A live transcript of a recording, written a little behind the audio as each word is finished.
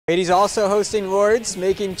Ladies also hosting Lourdes,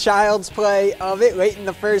 making child's play of it late in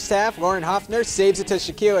the first half. Lauren Hoffner saves it to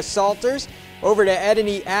Shaquila Salters. Over to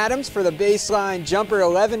Edney Adams for the baseline jumper,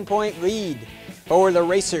 11-point lead for the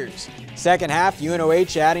Racers. Second half,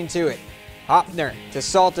 UNOH adding to it. Hoffner to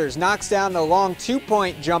Salters, knocks down the long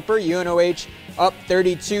 2-point jumper. UNOH up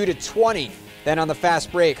 32-20. Then on the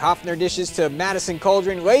fast break, Hoffner dishes to Madison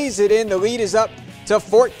Coldren, lays it in. The lead is up to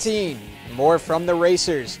 14. More from the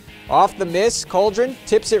Racers. Off the miss, Coldren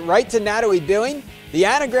tips it right to Natalie Billing. The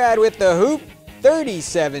Anagrad with the hoop,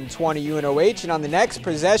 37-20 UNOH. And on the next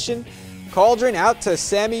possession, Coldren out to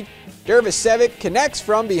Sammy Dervisevic, connects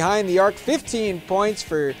from behind the arc, 15 points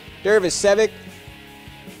for Dervisevic.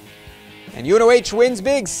 And UNOH wins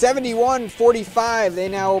big, 71-45. They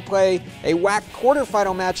now will play a WAC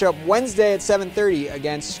quarterfinal matchup Wednesday at 7:30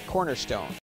 against Cornerstone.